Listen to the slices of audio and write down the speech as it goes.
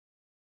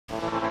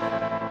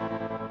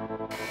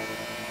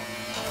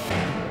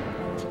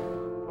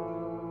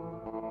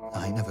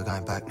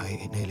going back,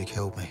 mate. It nearly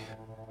killed me.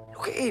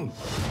 Look at him.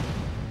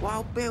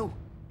 Wild Bill.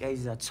 Yeah,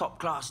 he's a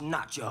top-class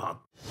nut job.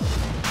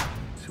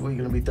 So what are you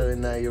going to be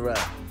doing now you're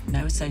out?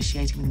 No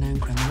associating with known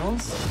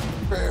criminals.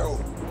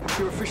 Bill,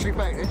 you're officially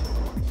back, eh?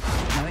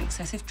 No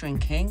excessive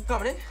drinking.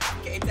 Come on in.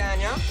 Get it down,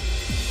 yeah?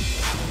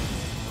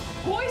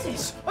 What is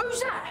this?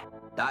 Who's that?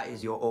 That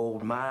is your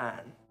old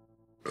man.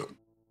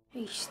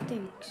 He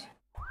stinks.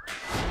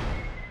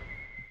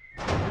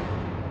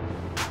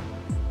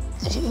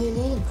 Is it really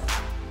him?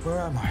 Where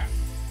am I?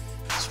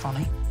 It's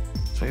funny.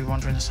 So you're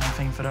wondering the same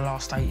thing for the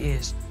last 8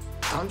 years.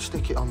 Don't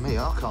stick it on me.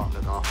 I can't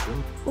look after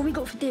him. What we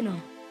got for dinner?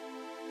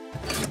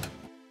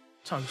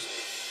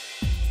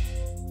 Toast.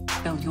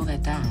 Bill, you're their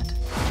dad.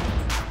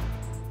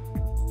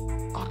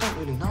 I don't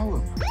really know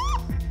him.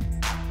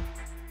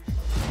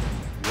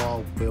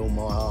 Wild Bill,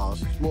 my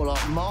arse. It's more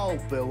like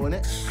Mild Bill, isn't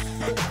it?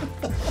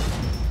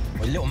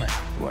 Well, little man,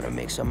 you want to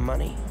make some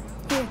money?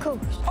 Yeah, of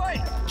course.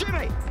 Oi,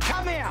 Jimmy,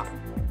 come here.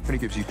 If he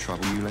gives you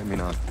trouble, you let me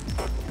know.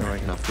 There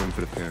ain't enough room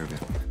for the pair of you.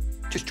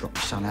 Just drop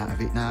your son out of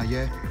it now,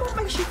 yeah? What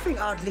makes you think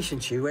I'd listen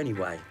to you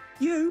anyway?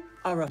 You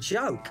are a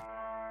joke.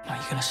 Now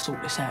you're gonna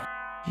sort this out.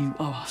 You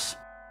owe us.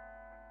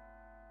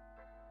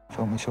 Do you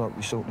want me to help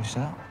you sort this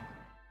out?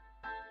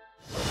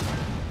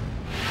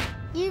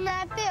 You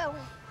mad, Bill?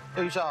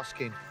 Who's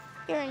asking?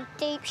 You're in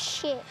deep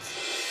shit.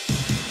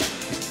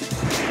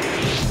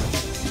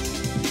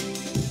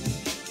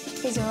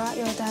 He's all right,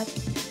 your dad.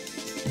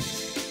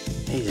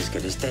 He's as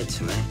good as dead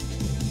to me.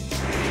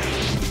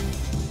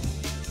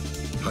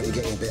 Aren't you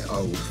getting a bit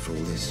old for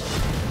all this?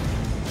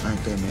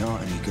 Ain't doing me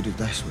heart any good if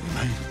that's what you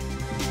mean.